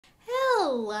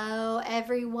Hello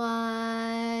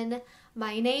everyone,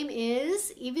 my name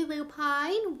is Evie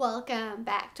Lupine. Welcome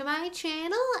back to my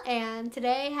channel, and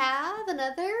today I have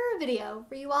another video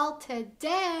for you all.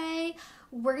 Today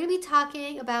we're going to be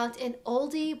talking about an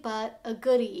oldie but a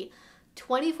goodie,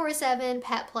 24/7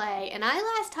 pet play. And I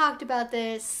last talked about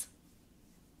this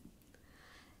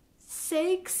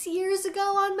 6 years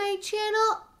ago on my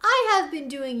channel. I have been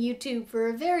doing YouTube for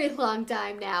a very long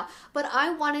time now, but I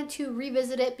wanted to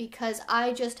revisit it because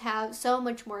I just have so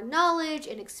much more knowledge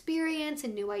and experience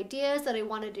and new ideas that I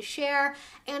wanted to share.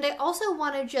 And I also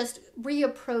want to just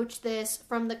reapproach this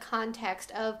from the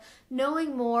context of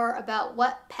knowing more about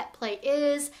what pet play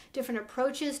is, different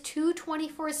approaches to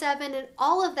 24/7, and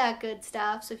all of that good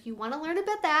stuff. So if you want to learn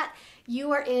about that,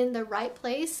 you are in the right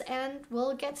place, and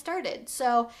we'll get started.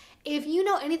 So if you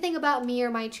know anything about me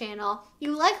or my channel,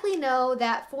 you likely know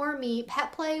that for me,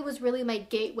 pet play was really my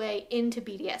gateway into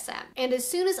BDSM. And as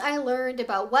soon as I learned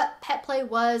about what pet play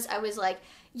was, I was like,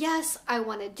 yes, I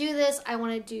want to do this. I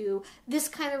want to do this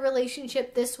kind of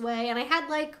relationship this way. And I had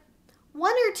like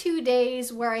 1 or 2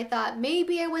 days where I thought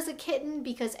maybe I was a kitten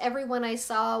because everyone I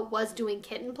saw was doing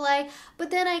kitten play. But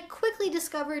then I quickly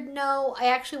discovered, no, I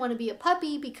actually want to be a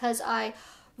puppy because I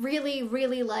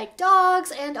really like dogs,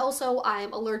 and also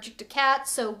I'm allergic to cats,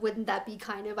 so wouldn't that be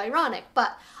kind of ironic?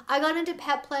 But I got into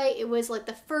pet play. It was like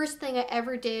the first thing I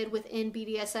ever did within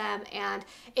BDSM, and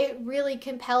it really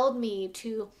compelled me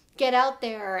to get out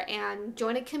there and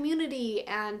join a community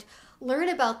and learn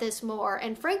about this more.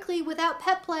 And frankly, without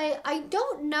pet play, I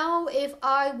don't know if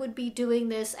I would be doing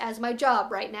this as my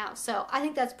job right now. So I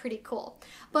think that's pretty cool.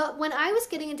 But when I was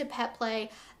getting into pet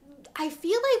play, I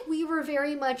feel like we were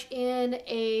very much in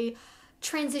a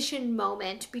transition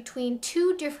moment between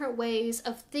two different ways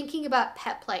of thinking about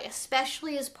pet play,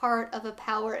 especially as part of a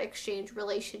power exchange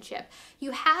relationship.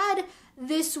 You had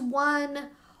this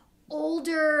one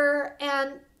older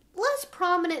and less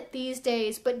prominent these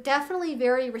days, but definitely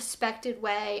very respected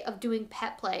way of doing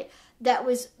pet play that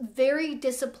was very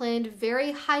disciplined,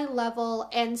 very high level,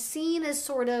 and seen as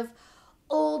sort of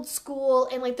old school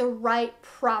and like the right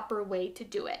proper way to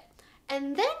do it.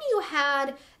 And then you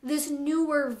had this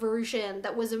newer version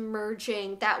that was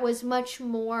emerging that was much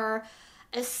more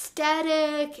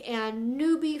aesthetic and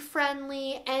newbie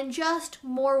friendly and just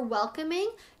more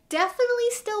welcoming. Definitely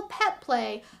still pet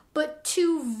play, but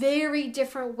two very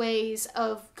different ways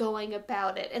of going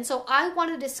about it. And so I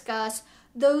want to discuss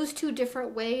those two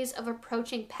different ways of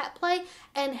approaching pet play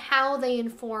and how they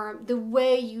inform the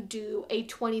way you do a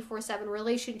 24/7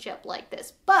 relationship like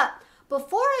this. But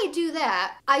before I do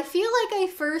that, I feel like I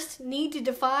first need to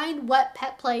define what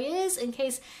pet play is in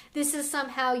case this is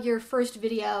somehow your first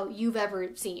video you've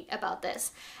ever seen about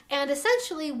this. And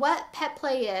essentially what pet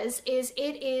play is it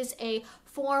is a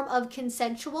form of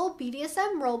consensual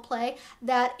BDSM roleplay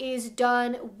that is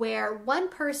done where one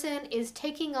person is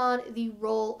taking on the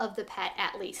role of the pet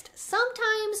at least.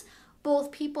 Sometimes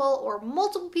both people or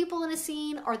multiple people in a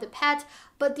scene are the pet,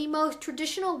 but the most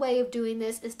traditional way of doing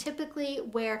this is typically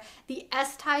where the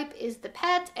S type is the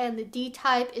pet and the D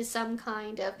type is some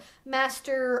kind of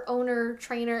master, owner,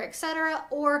 trainer, etc.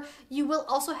 Or you will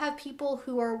also have people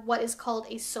who are what is called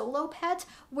a solo pet,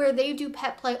 where they do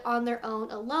pet play on their own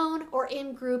alone or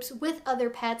in groups with other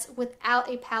pets without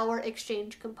a power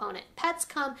exchange component. Pets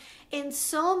come in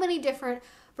so many different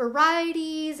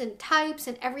varieties and types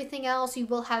and everything else. You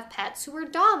will have pets who are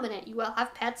dominant. You will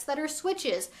have pets that are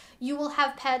switches. You will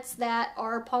have pets that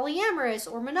are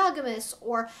polyamorous or monogamous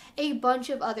or a bunch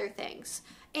of other things.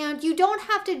 And you don't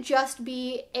have to just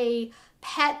be a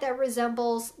pet that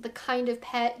resembles the kind of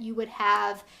pet you would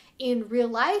have in real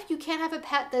life. You can have a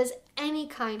pet that is any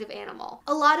kind of animal.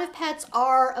 A lot of pets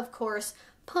are, of course,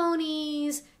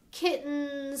 ponies,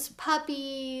 kittens,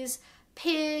 puppies,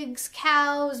 pigs,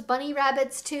 cows, bunny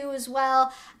rabbits too as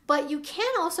well. But you can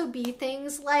also be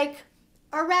things like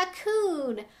a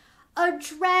raccoon, a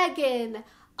dragon,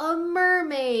 a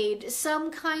mermaid,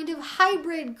 some kind of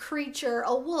hybrid creature,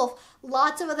 a wolf.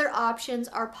 Lots of other options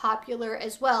are popular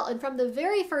as well. And from the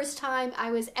very first time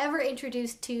I was ever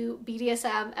introduced to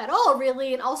BDSM at all,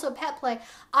 really, and also pet play,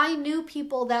 I knew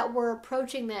people that were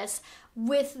approaching this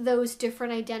with those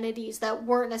different identities that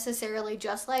weren't necessarily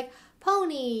just like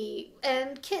pony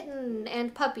and kitten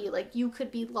and puppy. Like, you could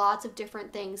be lots of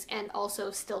different things and also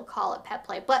still call it pet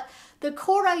play. But the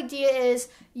core idea is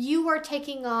you are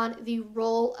taking on the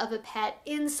role of a pet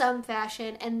in some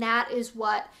fashion, and that is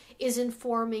what is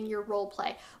informing your role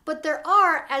play. But there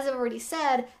are, as I've already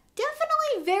said,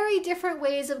 definitely very different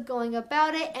ways of going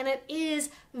about it, and it is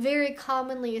very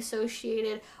commonly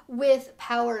associated with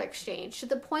power exchange, to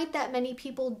the point that many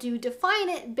people do define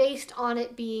it based on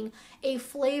it being a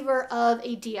flavor of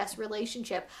a DS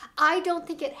relationship. I don't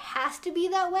think it has to be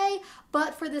that way,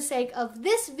 but for the sake of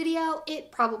this video,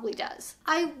 it probably does.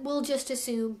 I will just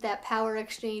assume that power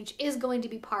exchange is going to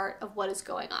be part of what is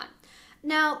going on.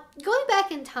 Now, going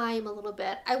back in time a little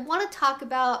bit, I want to talk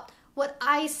about what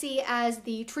I see as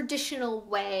the traditional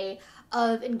way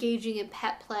of engaging in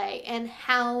pet play and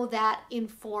how that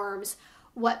informs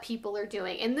what people are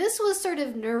doing. And this was sort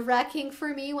of nerve-wracking for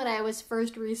me when I was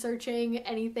first researching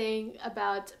anything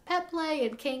about pet play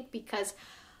and kink, because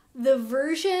the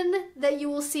version that you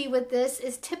will see with this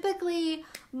is typically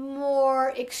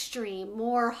more extreme,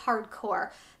 more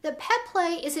hardcore. The pet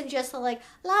play isn't just like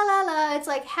la la la, it's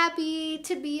like happy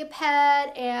to be a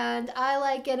pet and I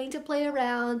like getting to play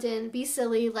around and be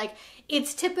silly. Like,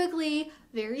 it's typically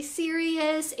very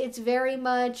serious. It's very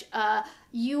much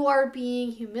you are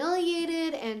being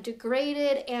humiliated and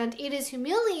degraded, and it is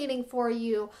humiliating for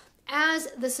you as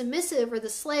the submissive or the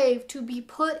slave to be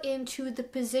put into the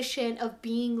position of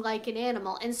being like an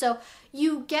animal. And so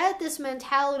you get this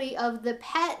mentality of the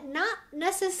pet not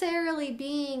necessarily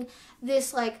being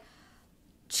this like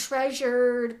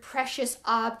treasured, precious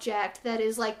object that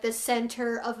is like the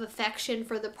center of affection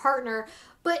for the partner,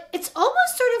 but it's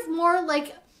almost sort of more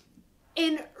like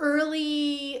an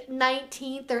early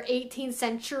 19th or 18th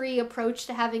century approach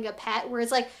to having a pet, where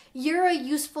it's like, you're a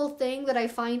useful thing that I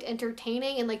find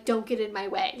entertaining and like, don't get in my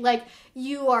way. Like,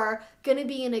 you are gonna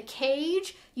be in a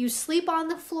cage, you sleep on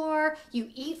the floor, you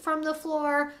eat from the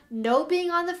floor, no being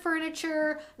on the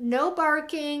furniture, no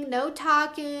barking, no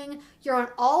talking, you're on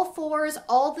all fours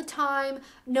all the time,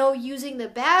 no using the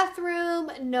bathroom,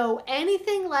 no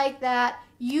anything like that.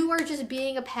 You are just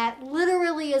being a pet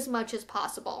literally as much as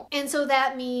possible. And so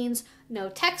that means no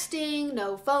texting,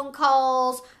 no phone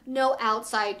calls, no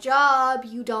outside job,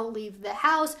 you don't leave the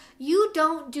house, you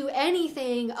don't do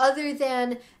anything other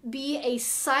than be a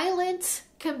silent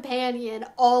companion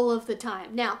all of the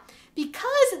time. Now,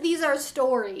 because these are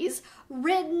stories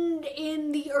written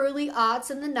in the early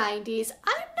aughts and the 90s,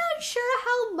 I'm not sure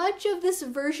how much of this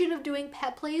version of doing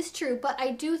pet play is true, but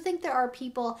I do think there are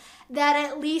people that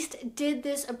at least did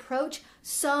this approach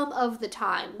some of the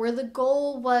time, where the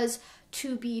goal was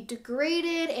to be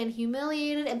degraded and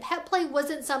humiliated, and pet play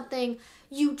wasn't something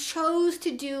you chose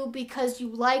to do because you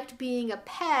liked being a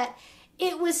pet.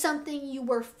 It was something you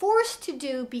were forced to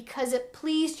do because it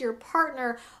pleased your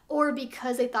partner, or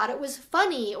because they thought it was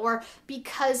funny, or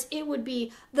because it would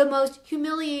be the most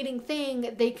humiliating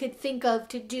thing they could think of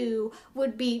to do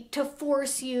would be to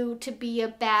force you to be a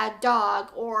bad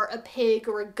dog or a pig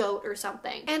or a goat or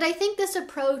something. And I think this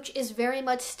approach is very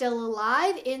much still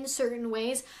alive in certain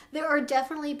ways. There are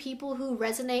definitely people who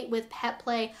resonate with pet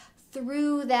play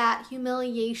through that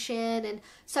humiliation and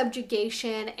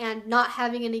subjugation and not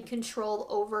having any control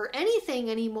over anything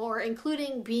anymore,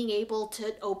 including being able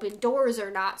to open doors or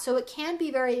not. So it can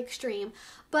be very extreme,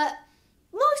 but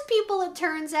most people, it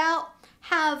turns out,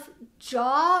 have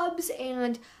jobs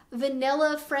and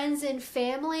vanilla friends and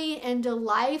family and a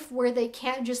life where they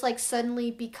can't just like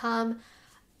suddenly become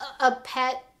a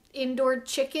pet indoor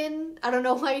chicken. I don't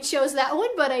know why I chose that one,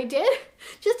 but I did.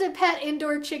 Just a pet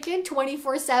indoor chicken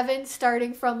 24/7,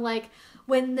 starting from like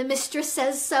when the mistress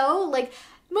says so. Like,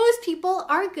 most people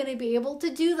aren't going to be able to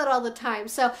do that all the time.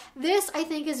 So this, I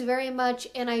think, is very much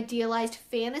an idealized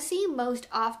fantasy most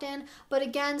often. But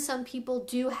again, some people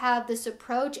do have this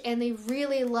approach and they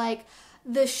really like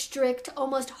the strict,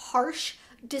 almost harsh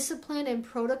discipline and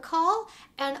protocol,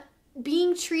 and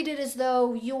being treated as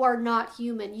though you are not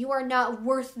human. You are not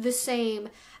worth the same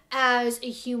as a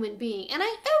human being. And I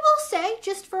will say,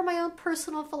 just for my own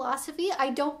personal philosophy,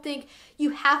 I don't think you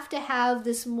have to have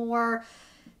this more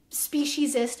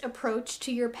speciesist approach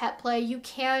to your pet play. You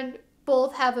can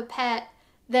both have a pet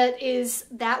that is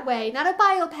that way, not a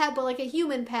bio pet, but like a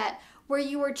human pet, where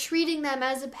you are treating them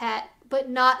as a pet, but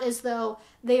not as though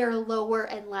they are lower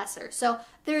and lesser. So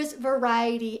there's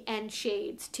variety and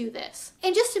shades to this.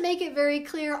 And just to make it very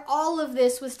clear, all of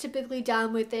this was typically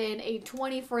done within a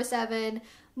 24/7,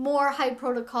 more high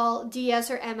protocol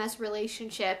DS or MS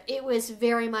relationship. It was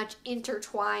very much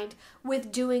intertwined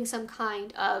with doing some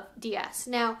kind of DS.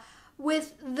 Now,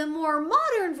 with the more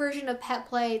modern version of pet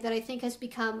play that I think has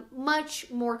become much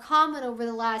more common over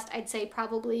the last, I'd say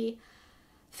probably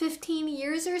 15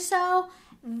 years or so,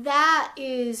 that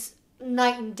is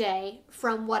night and day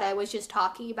from what I was just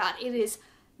talking about. It is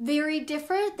very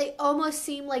different. They almost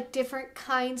seem like different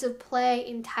kinds of play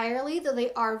entirely, though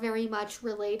they are very much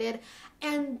related.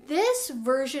 And this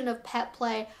version of pet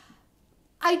play,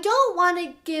 I don't want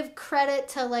to give credit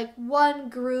to like one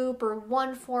group or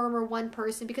one form or one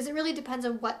person, because it really depends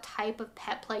on what type of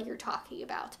pet play you're talking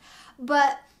about.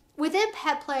 But within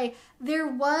pet play, there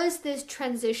was this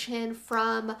transition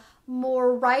from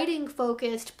more writing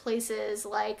focused places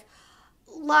like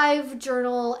live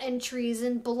journal entries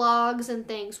and blogs and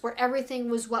things where everything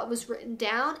was what was written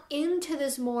down, into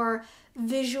this more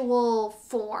visual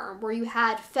form where you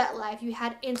had FetLife, you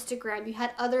had Instagram, you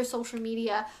had other social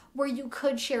media where you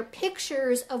could share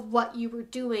pictures of what you were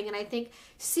doing. And I think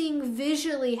seeing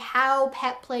visually how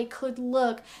pet play could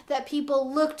look, that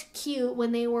people looked cute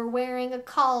when they were wearing a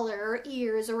collar or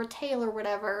ears or a tail or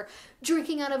whatever,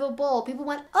 drinking out of a bowl, people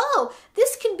went, oh,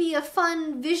 this can be a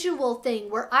fun visual thing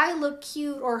where I look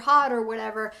cute or hot or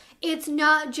whatever. It's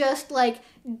not just like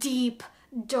deep,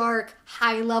 dark,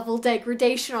 high-level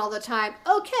degradation all the time.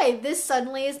 Okay, this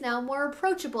suddenly is now more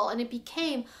approachable, and it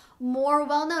became more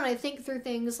well-known, I think, through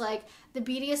things like the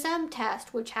BDSM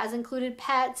test, which has included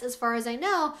pets, as far as I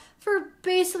know, for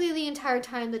basically the entire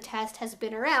time the test has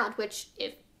been around, which,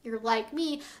 if you're like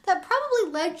me, that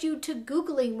probably led you to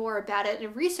Googling more about it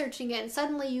and researching it, and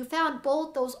suddenly you found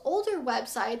both those older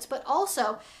websites, but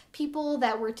also people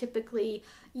that were typically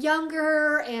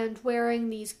younger and wearing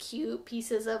these cute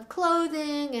pieces of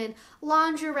clothing and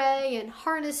lingerie and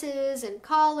harnesses and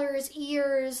collars,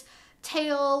 ears,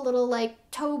 tail, little like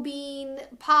toe bean,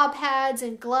 paw pads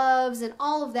and gloves and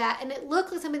all of that. And it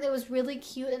looked like something that was really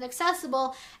cute and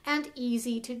accessible and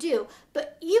easy to do.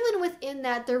 But even within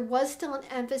that, there was still an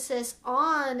emphasis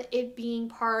on it being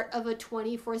part of a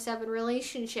 24/7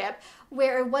 relationship,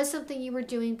 where it was something you were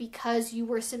doing because you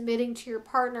were submitting to your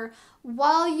partner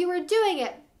while you were doing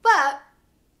it. But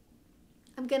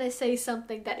I'm going to say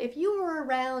something that if you were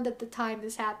around at the time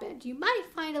this happened, you might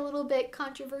find a little bit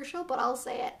controversial, but I'll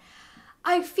say it.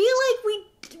 I feel like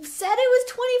we said it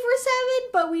was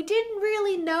 24/7, but we didn't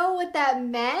really know what that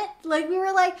meant. Like, we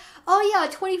were like, oh yeah,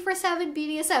 24/7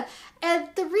 BDSM. And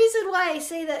the reason why I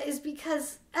say that is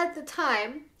because at the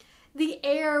time, the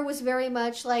air was very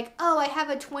much like, oh, I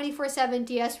have a 24/7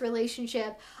 DS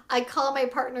relationship. I call my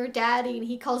partner daddy and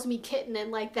he calls me kitten,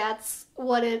 and like that's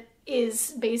what it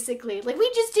is basically. Like,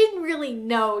 we just didn't really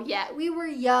know yet. We were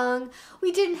young.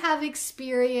 We didn't have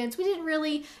experience. We didn't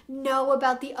really know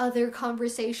about the other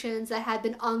conversations that had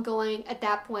been ongoing at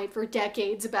that point for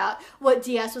decades about what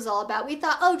DS was all about. We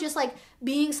thought, oh, just like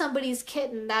being somebody's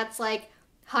kitten, that's like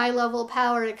high-level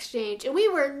power exchange. And we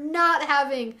were not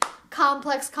having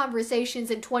complex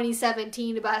conversations in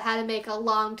 2017 about how to make a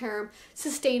long-term,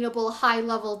 sustainable,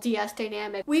 high-level DS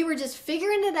dynamic. We were just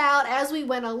figuring it out as we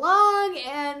went along,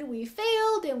 and we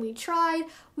failed and we tried.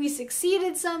 We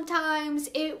succeeded sometimes.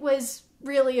 It was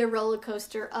really a roller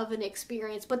coaster of an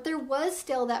experience, but there was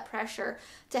still that pressure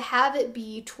to have it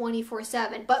be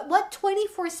 24/7. But what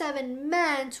 24/7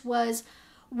 meant was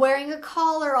wearing a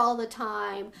collar all the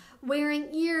time,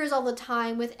 wearing ears all the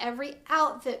time with every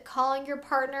outfit, calling your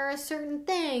partner a certain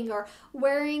thing, or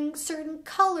wearing certain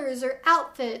colors or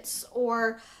outfits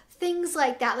or things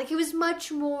like that. Like, it was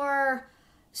much more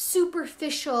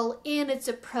superficial in its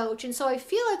approach. And so I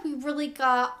feel like we really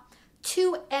got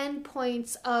two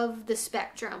endpoints of the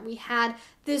spectrum. We had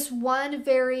this one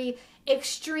very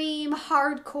extreme,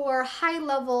 hardcore,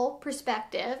 high-level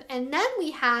perspective, and then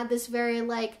we had this very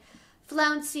like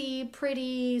flouncy,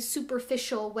 pretty,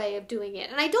 superficial way of doing it.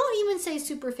 And I don't even say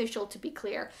superficial, to be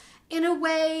clear. In a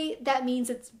way that means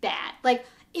it's bad. Like,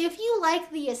 if you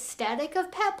like the aesthetic of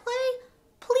pet play,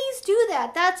 please do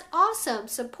that. That's awesome.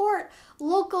 Support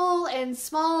local and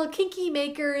small kinky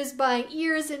makers buying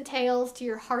ears and tails to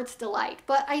your heart's delight.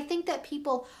 But I think that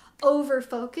people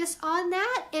over-focus on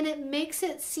that, and it makes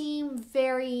it seem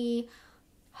very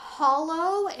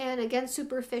hollow and, again,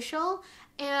 superficial.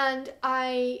 And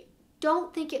I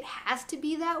don't think it has to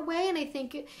be that way, and I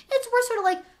think we're sort of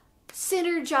like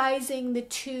synergizing the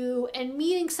two and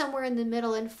meeting somewhere in the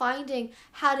middle and finding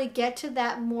how to get to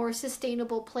that more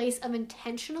sustainable place of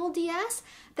intentional DS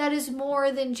that is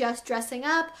more than just dressing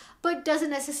up, but doesn't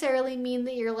necessarily mean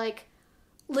that you're like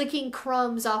licking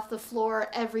crumbs off the floor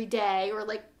every day or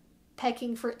like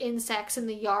pecking for insects in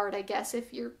the yard, I guess,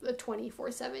 if you're a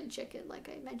 24/7 chicken like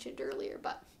I mentioned earlier.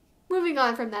 But moving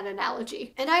on from that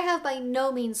analogy. And I have by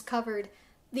no means covered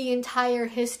the entire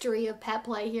history of pet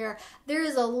play here. There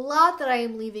is a lot that I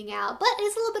am leaving out, but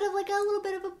it's a little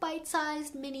bit of a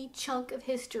bite-sized mini chunk of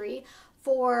history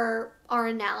for our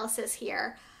analysis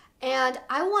here. And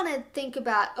I want to think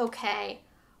about, okay,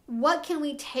 what can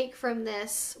we take from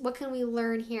this? What can we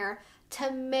learn here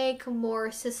to make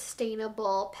more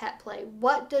sustainable pet play?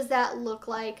 What does that look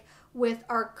like with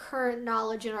our current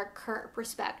knowledge and our current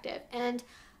perspective? And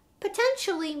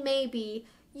potentially, maybe,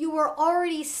 you are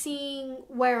already seeing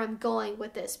where I'm going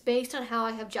with this based on how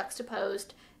I have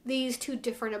juxtaposed these two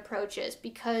different approaches,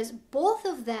 because both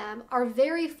of them are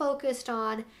very focused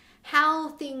on how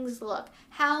things look,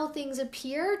 how things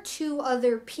appear to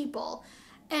other people.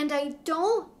 And I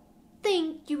don't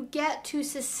think you get to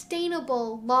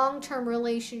sustainable long-term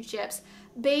relationships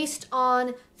based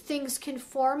on things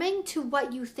conforming to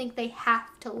what you think they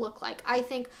have to look like. I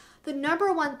think the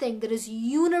number one thing that is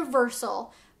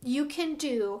universal you can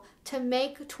do to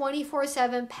make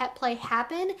 24/7 pet play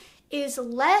happen is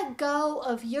let go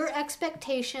of your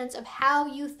expectations of how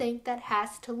you think that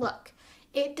has to look.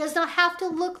 It does not have to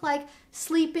look like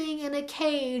sleeping in a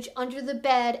cage under the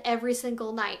bed every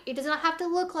single night. It does not have to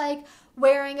look like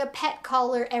wearing a pet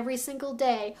collar every single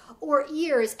day or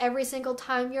ears every single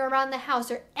time you're around the house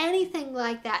or anything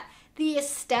like that. The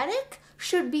aesthetic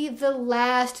should be the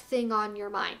last thing on your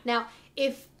mind. Now,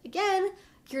 if, again,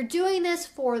 you're doing this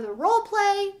for the role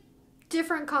play,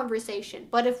 different conversation.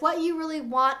 But if what you really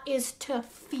want is to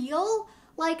feel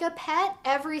like a pet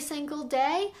every single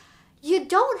day, you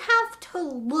don't have to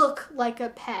look like a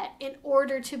pet in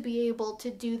order to be able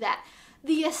to do that.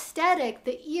 The aesthetic,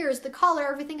 the ears, the collar,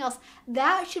 everything else,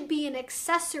 that should be an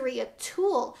accessory, a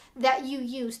tool that you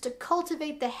use to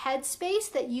cultivate the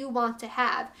headspace that you want to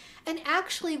have. And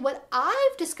actually, what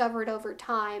I've discovered over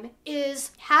time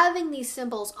is having these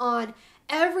symbols on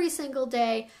every single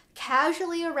day,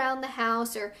 casually around the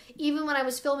house, or even when I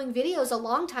was filming videos a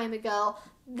long time ago,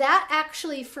 that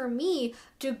actually, for me,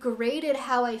 degraded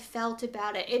how I felt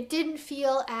about it. It didn't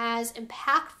feel as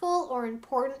impactful or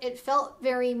important. It felt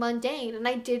very mundane, and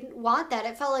I didn't want that.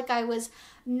 It felt like I was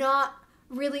not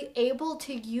really able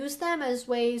to use them as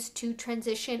ways to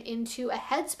transition into a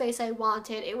headspace I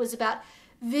wanted. It was about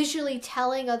visually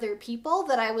telling other people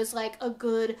that I was like a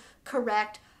good,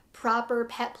 correct, proper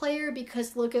pet player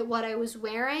because look at what I was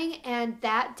wearing, and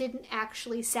that didn't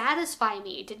actually satisfy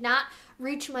me. It did not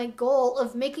reach my goal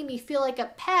of making me feel like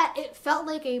a pet. It felt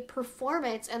like a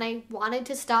performance, and I wanted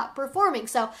to stop performing.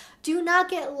 So do not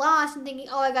get lost in thinking,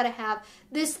 oh, I gotta have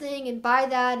this thing and buy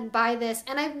that and buy this.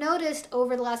 And I've noticed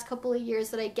over the last couple of years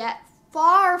that I get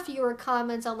far fewer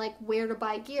comments on like where to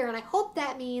buy gear, and I hope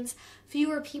that means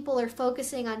fewer people are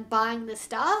focusing on buying the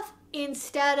stuff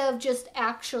instead of just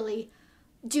actually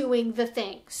doing the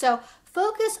thing. So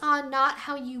focus on not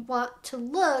how you want to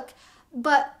look,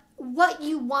 but what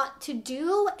you want to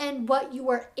do and what you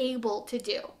are able to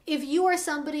do. If you are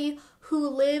somebody who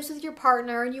lives with your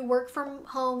partner and you work from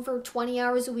home for 20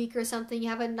 hours a week or something, you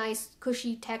have a nice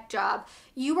cushy tech job,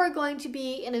 you are going to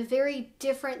be in a very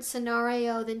different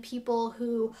scenario than people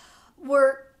who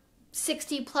work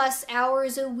 60 plus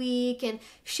hours a week and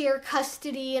share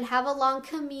custody and have a long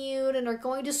commute and are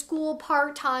going to school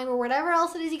part-time or whatever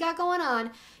else it is you got going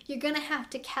on. You're going to have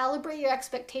to calibrate your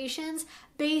expectations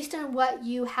based on what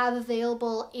you have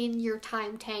available in your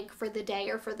time tank for the day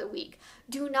or for the week.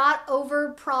 Do not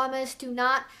overpromise. Do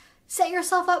not set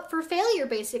yourself up for failure,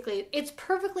 basically. It's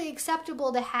perfectly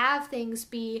acceptable to have things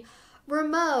be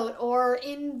remote or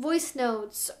in voice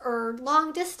notes or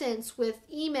long distance with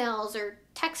emails or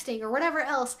texting or whatever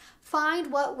else.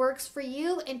 Find what works for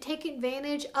you and take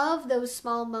advantage of those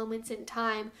small moments in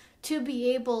time to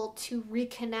be able to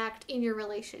reconnect in your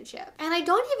relationship. And I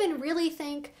don't even really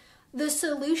think the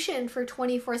solution for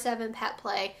 24/7 pet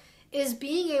play is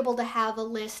being able to have a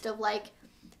list of like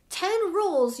 10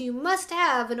 rules you must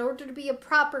have in order to be a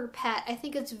proper pet. I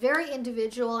think it's very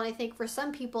individual, and I think for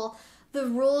some people the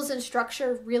rules and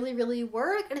structure really, really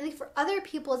work. And I think for other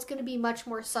people, it's going to be much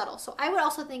more subtle. So I would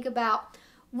also think about,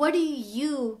 what do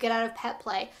you get out of pet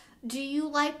play? Do you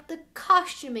like the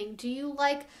costuming? Do you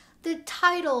like the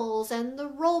titles and the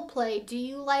role play? Do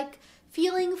you like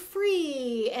feeling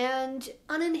free and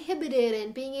uninhibited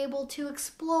and being able to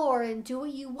explore and do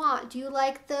what you want? Do you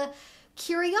like the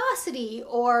curiosity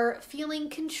or feeling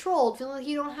controlled, feeling like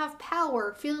you don't have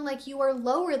power, feeling like you are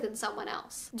lower than someone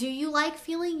else? Do you like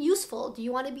feeling useful? Do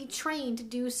you want to be trained to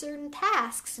do certain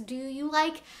tasks? Do you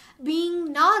like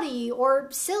being naughty or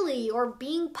silly or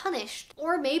being punished?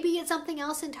 Or maybe it's something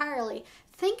else entirely.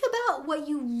 Think about what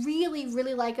you really,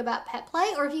 really like about pet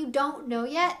play, or if you don't know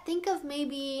yet, think of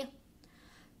maybe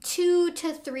 2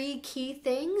 to 3 key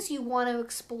things you want to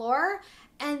explore,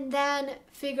 and then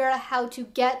figure out how to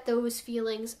get those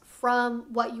feelings from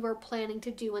what you are planning to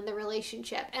do in the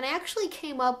relationship. And I actually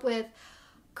came up with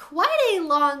quite a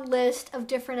long list of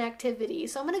different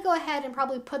activities. So I'm going to go ahead and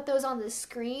probably put those on the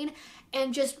screen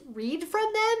and just read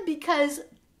from them because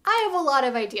I have a lot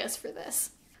of ideas for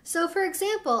this. So for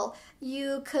example,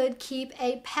 you could keep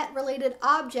a pet-related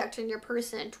object in your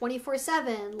person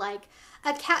 24/7, like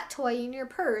a cat toy in your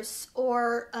purse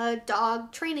or a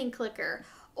dog training clicker.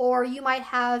 Or you might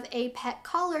have a pet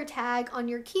collar tag on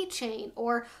your keychain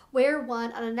or wear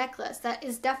one on a necklace. That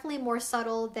is definitely more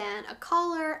subtle than a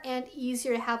collar and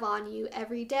easier to have on you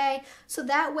every day. So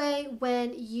that way,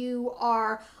 when you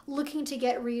are looking to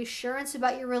get reassurance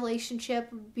about your relationship,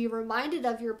 be reminded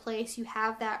of your place, you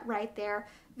have that right there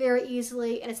very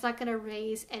easily, and it's not going to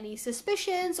raise any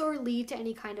suspicions or lead to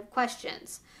any kind of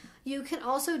questions. You can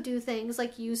also do things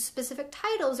like use specific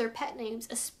titles or pet names,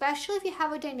 especially if you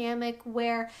have a dynamic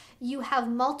where you have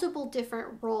multiple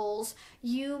different roles.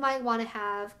 You might want to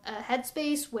have a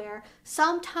headspace where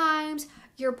sometimes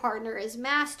your partner is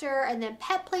master and then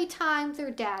pet play time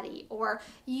through daddy, or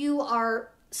you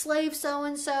are slave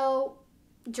so-and-so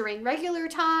during regular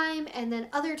time, and then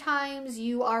other times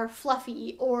you are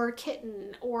Fluffy or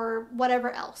Kitten or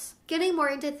whatever else. Getting more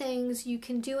into things you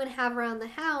can do and have around the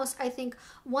house, I think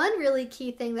one really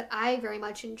key thing that I very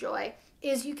much enjoy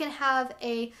is you can have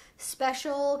a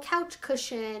special couch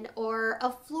cushion or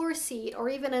a floor seat or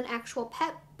even an actual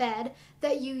pet bed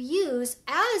that you use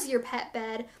as your pet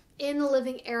bed in the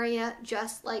living area,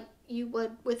 just like you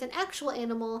would with an actual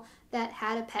animal that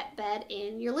had a pet bed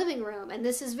in your living room. And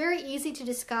this is very easy to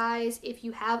disguise if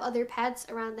you have other pets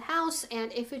around the house,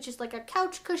 and if it's just like a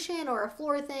couch cushion or a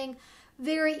floor thing,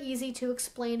 very easy to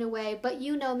explain away, but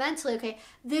you know mentally, okay,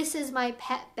 this is my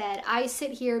pet bed. I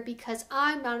sit here because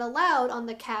I'm not allowed on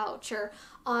the couch or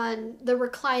on the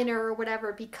recliner or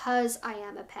whatever because I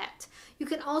am a pet. You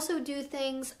can also do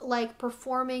things like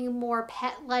performing more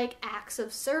pet-like acts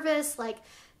of service, like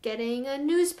getting a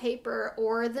newspaper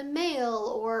or the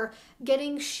mail or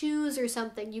getting shoes or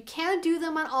something. You can do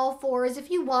them on all fours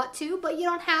if you want to, but you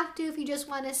don't have to if you just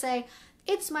want to say,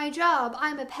 it's my job,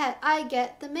 I'm a pet, I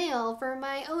get the mail for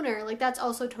my owner. Like, that's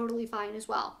also totally fine as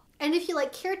well. And if you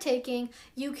like caretaking,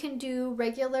 you can do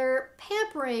regular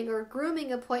pampering or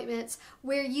grooming appointments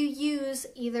where you use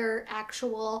either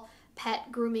actual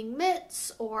pet grooming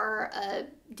mitts or a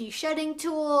de-shedding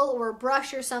tool or a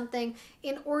brush or something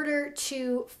in order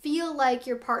to feel like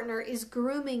your partner is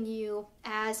grooming you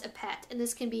as a pet. And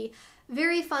this can be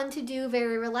very fun to do,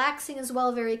 very relaxing as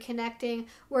well, very connecting,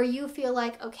 where you feel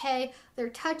like, okay, they're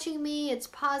touching me, it's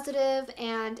positive,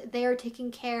 and they're taking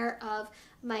care of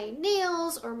my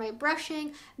nails or my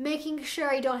brushing, making sure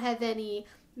I don't have any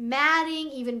matting,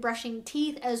 even brushing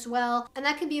teeth as well. And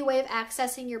that can be a way of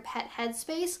accessing your pet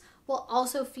headspace while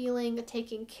also feeling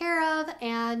taken care of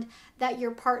and that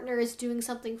your partner is doing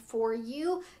something for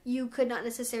you you could not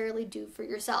necessarily do for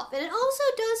yourself. And it also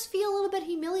does feel a little bit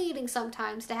humiliating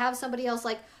sometimes to have somebody else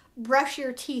like brush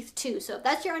your teeth too. So if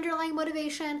that's your underlying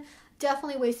motivation,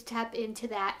 definitely ways to tap into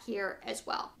that here as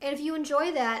well. And if you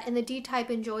enjoy that and the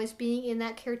D-type enjoys being in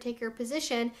that caretaker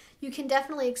position, you can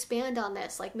definitely expand on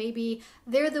this. Like maybe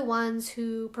they're the ones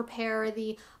who prepare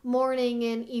the morning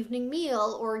and evening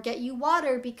meal or get you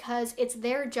water because it's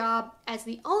their job as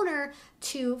the owner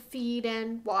to feed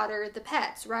and water the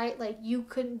pets, right? Like you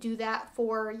couldn't do that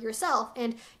for yourself.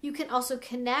 And you can also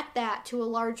connect that to a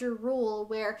larger rule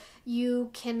where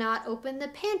you cannot open the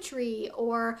pantry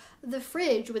or the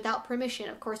fridge without permission.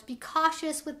 Of course, be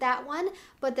cautious with that one,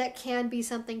 but that can be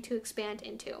something to expand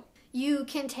into. You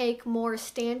can take more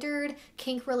standard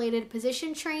kink-related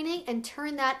position training and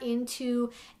turn that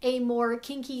into a more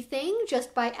kinky thing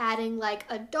just by adding like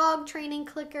a dog training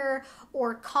clicker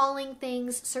or calling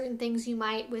things, certain things you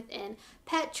might within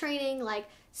pet training, like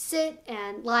sit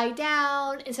and lie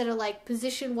down instead of like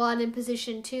position 1 and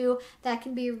position 2. That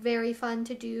can be very fun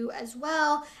to do as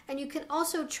well. And you can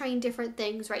also train different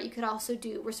things, right? You could also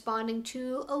do responding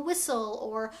to a whistle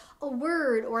or a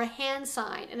word or a hand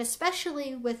sign. And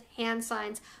especially with hand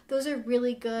signs, those are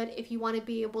really good if you want to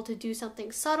be able to do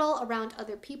something subtle around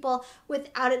other people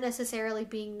without it necessarily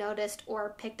being noticed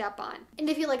or picked up on. And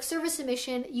if you like service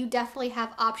submission, you definitely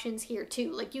have options here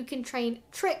too. Like you can train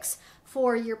tricks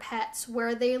for your pets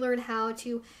where they learn how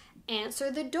to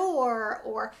answer the door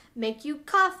or make you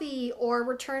coffee or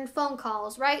return phone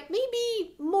calls, right?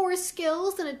 Maybe more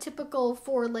skills than a typical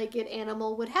four-legged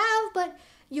animal would have, but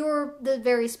you're the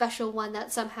very special one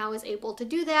that somehow is able to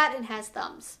do that and has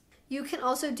thumbs. You can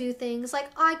also do things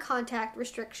like eye contact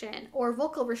restriction or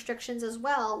vocal restrictions as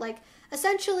well, like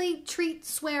essentially treat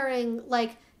swearing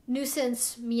like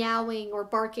nuisance meowing or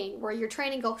barking, where your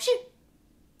training go, shh,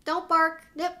 don't bark,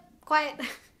 nip, quiet.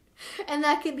 And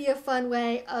that can be a fun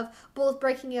way of both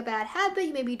breaking a bad habit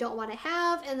you maybe don't want to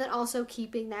have, and then also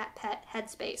keeping that pet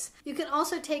headspace. You can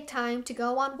also take time to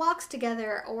go on walks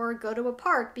together or go to a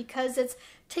park, because it's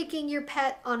taking your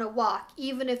pet on a walk,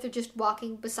 even if they're just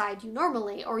walking beside you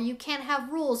normally. Or you can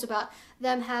have rules about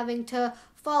them having to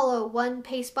follow one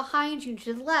pace behind you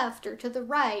to the left or to the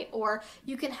right, or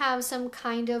you can have some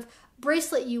kind of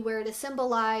bracelet you wear to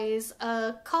symbolize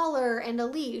a collar and a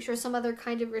leash or some other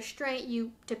kind of restraint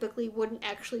you typically wouldn't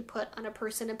actually put on a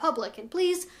person in public. And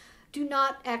please do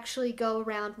not actually go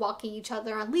around walking each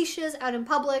other on leashes out in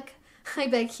public. I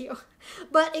beg you.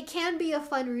 But it can be a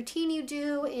fun routine you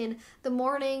do in the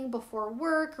morning before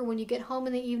work, or when you get home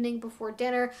in the evening before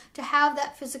dinner, to have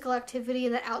that physical activity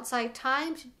and that outside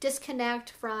time to disconnect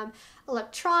from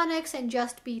electronics and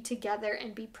just be together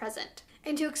and be present.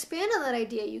 And to expand on that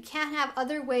idea, you can have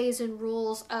other ways and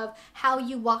rules of how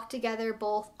you walk together,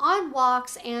 both on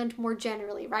walks and more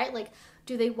generally, right? Like,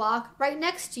 do they walk right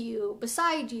next to you,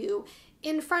 beside you,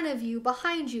 in front of you,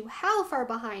 behind you? How far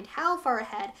behind? How far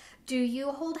ahead? Do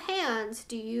you hold hands?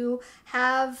 Do you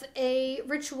have a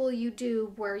ritual you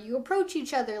do where you approach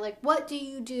each other? Like, what do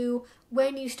you do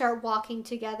when you start walking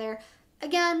together?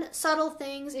 Again, subtle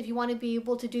things if you want to be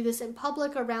able to do this in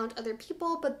public around other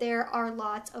people, but there are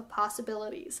lots of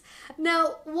possibilities.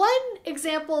 Now, one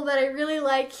example that I really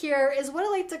like here is what I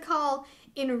like to call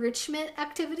enrichment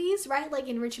activities, right? Like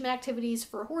enrichment activities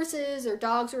for horses or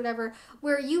dogs or whatever,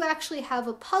 where you actually have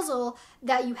a puzzle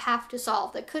that you have to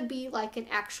solve. That could be like an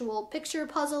actual picture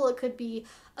puzzle. It could be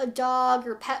a dog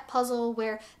or pet puzzle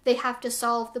where they have to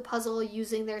solve the puzzle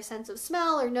using their sense of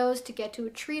smell or nose to get to a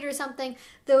treat or something.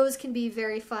 Those can be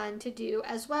very fun to do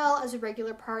as well as a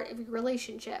regular part of your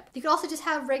relationship. You can also just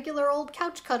have regular old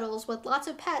couch cuddles with lots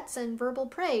of pets and verbal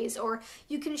praise, or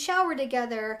you can shower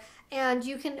together, and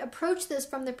you can approach this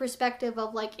from the perspective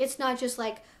of like, it's not just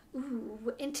like,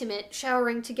 ooh, intimate,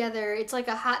 showering together, it's like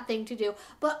a hot thing to do,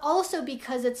 but also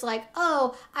because it's like,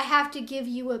 oh, I have to give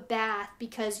you a bath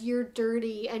because you're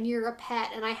dirty and you're a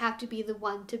pet and I have to be the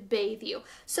one to bathe you.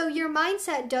 So your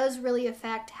mindset does really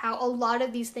affect how a lot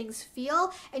of these things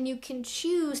feel, and you can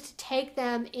choose to take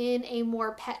them in a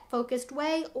more pet-focused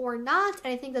way or not,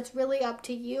 and I think that's really up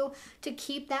to you to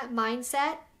keep that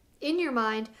mindset in your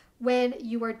mind when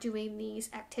you are doing these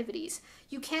activities.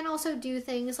 You can also do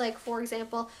things like, for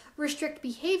example, restrict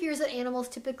behaviors that animals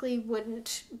typically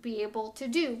wouldn't be able to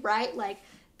do, right? Like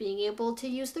being able to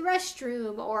use the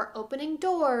restroom, or opening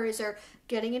doors, or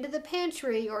getting into the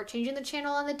pantry, or changing the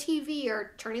channel on the TV,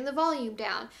 or turning the volume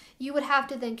down. You would have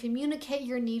to then communicate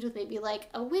your need with maybe like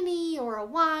a whinny or a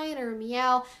whine or a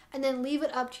meow, and then leave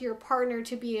it up to your partner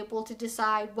to be able to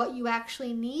decide what you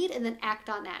actually need and then act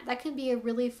on that. That can be a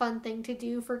really fun thing to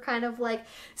do for kind of like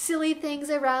silly things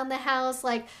around the house,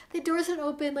 like the door's not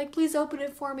open, like please open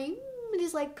it for me.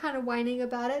 Just like kind of whining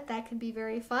about it. That can be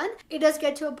very fun. It does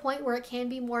get to a point where it can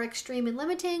be more extreme and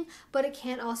limiting, but it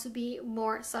can also be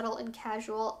more subtle and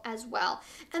casual as well.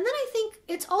 And then I think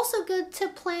it's also good to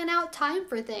plan out time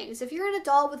for things. If you're an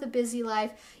adult with a busy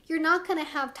life, you're not going to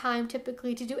have time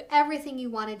typically to do everything you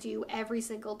want to do every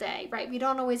single day, right? We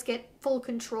don't always get full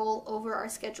control over our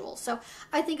schedule. So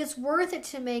I think it's worth it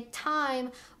to make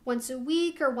time once a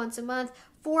week or once a month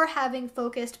for having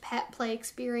focused pet play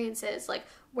experiences, like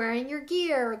wearing your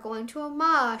gear, or going to a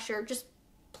mosh, or just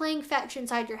playing fetch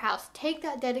inside your house. Take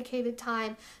that dedicated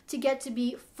time to get to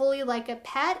be fully like a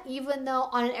pet, even though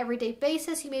on an everyday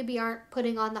basis you maybe aren't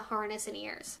putting on the harness and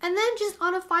ears. And then just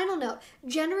on a final note,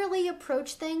 generally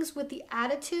approach things with the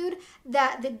attitude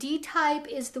that the D-type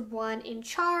is the one in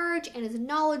charge and is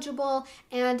knowledgeable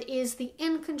and is the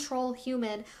in-control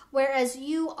human, whereas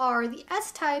you are the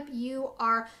S-type. You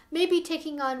are maybe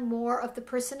taking on more of the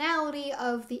personality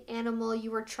of the animal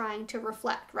you are trying to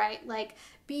reflect, right? Like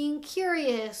being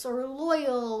curious or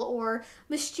loyal or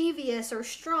mischievous or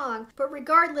strong. But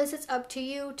regardless, it's up to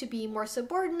you to be more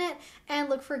subordinate and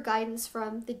look for guidance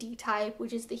from the D-type,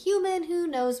 which is the human who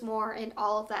knows more and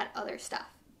all of that other stuff.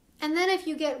 And then if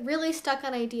you get really stuck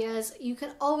on ideas, you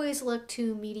can always look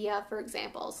to media for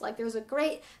examples. Like there's a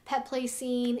great pet play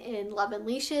scene in Love and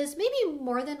Leashes, maybe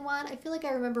more than one. I feel like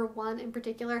I remember one in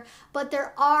particular, but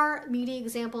there are media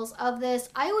examples of this.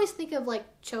 I always think of like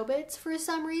Chobits for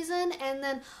some reason. And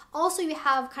then also you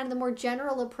have kind of the more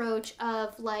general approach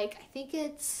of like, I think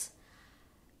it's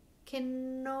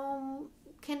Kinomomimi?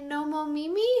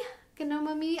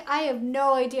 I have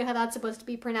no idea how that's supposed to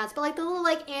be pronounced, but like the little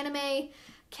like anime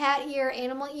cat ear,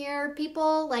 animal ear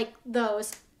people, like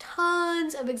those.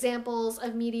 Tons of examples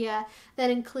of media that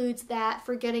includes that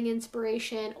for getting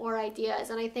inspiration or ideas.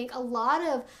 And I think a lot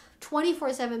of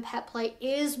 24/7 pet play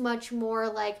is much more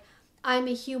like I'm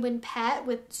a human pet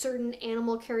with certain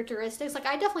animal characteristics. Like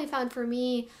I definitely found for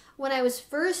me, when I was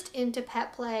first into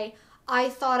pet play, I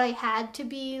thought I had to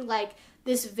be like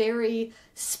this very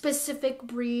specific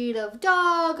breed of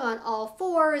dog on all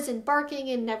fours and barking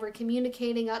and never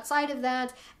communicating outside of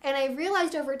that. And I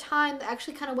realized over time that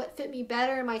actually kind of what fit me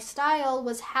better in my style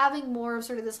was having more of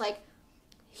sort of this like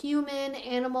human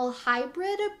animal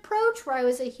hybrid approach where I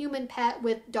was a human pet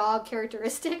with dog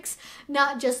characteristics,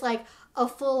 not just like a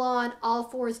full-on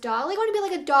all-fours dog. Like I want to be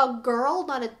like a dog girl,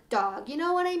 not a dog. You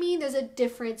know what I mean? There's a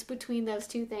difference between those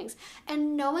two things.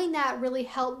 And knowing that really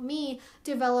helped me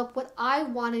develop what I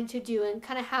wanted to do and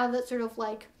kind of have that sort of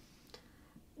like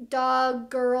dog,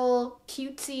 girl,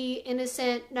 cutesy,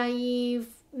 innocent, naive,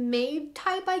 maid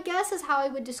type, I guess, is how I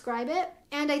would describe it.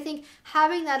 And I think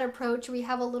having that approach, we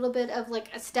have a little bit of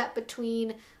like a step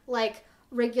between like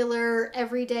regular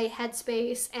everyday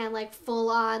headspace and like full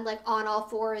on like on all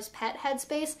fours pet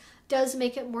headspace does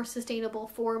make it more sustainable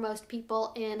for most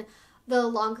people in the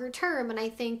longer term. And I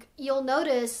think you'll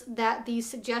notice that these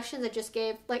suggestions I just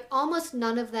gave, like almost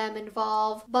none of them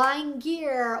involve buying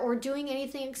gear or doing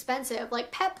anything expensive.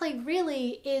 Like pet play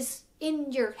really is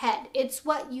in your head. It's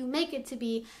what you make it to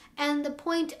be. And the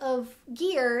point of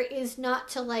gear is not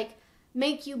to like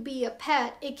make you be a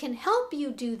pet. It can help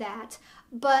you do that,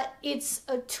 but it's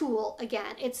a tool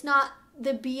again. It's not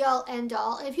the be all end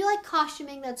all. If you like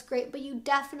costuming, that's great, but you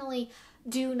definitely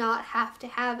do not have to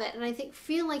have it. And I think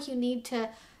feeling like you need to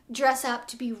dress up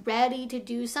to be ready to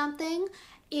do something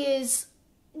is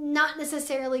not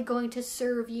necessarily going to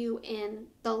serve you in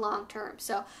the long term.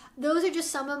 So those are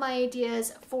just some of my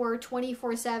ideas for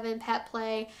 24/7 pet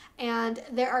play, and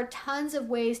there are tons of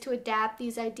ways to adapt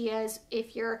these ideas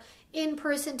if you're in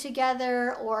person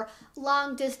together or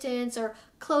long distance or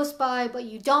close by but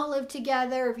you don't live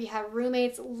together, if you have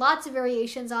roommates. Lots of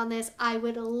variations on this. I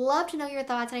would love to know your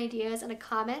thoughts and ideas in a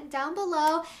comment down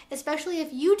below, especially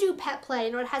if you do pet play. I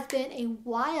know it has been a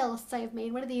while since I've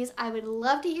made one of these. I would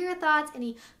love to hear your thoughts,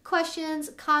 any questions,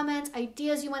 comments,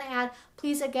 ideas you want to add.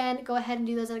 Please again go ahead and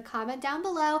do those in a comment down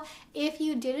below. If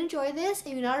you did enjoy this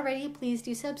and you're not already, please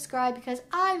do subscribe because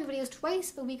I make videos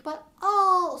twice a week about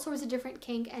all sorts of different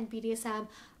kink and BDSM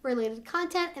related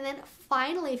content. And then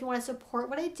finally, if you want to support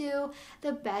what I do,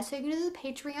 the best way you can do is the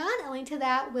Patreon. A link to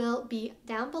that will be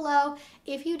down below.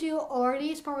 If you do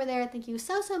already support me there, thank you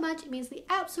so much. It means the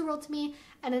absolute world to me.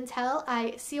 And until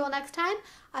I see you all next time,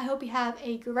 I hope you have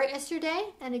a great rest of your day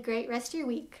and a great rest of your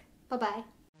week. Bye-bye.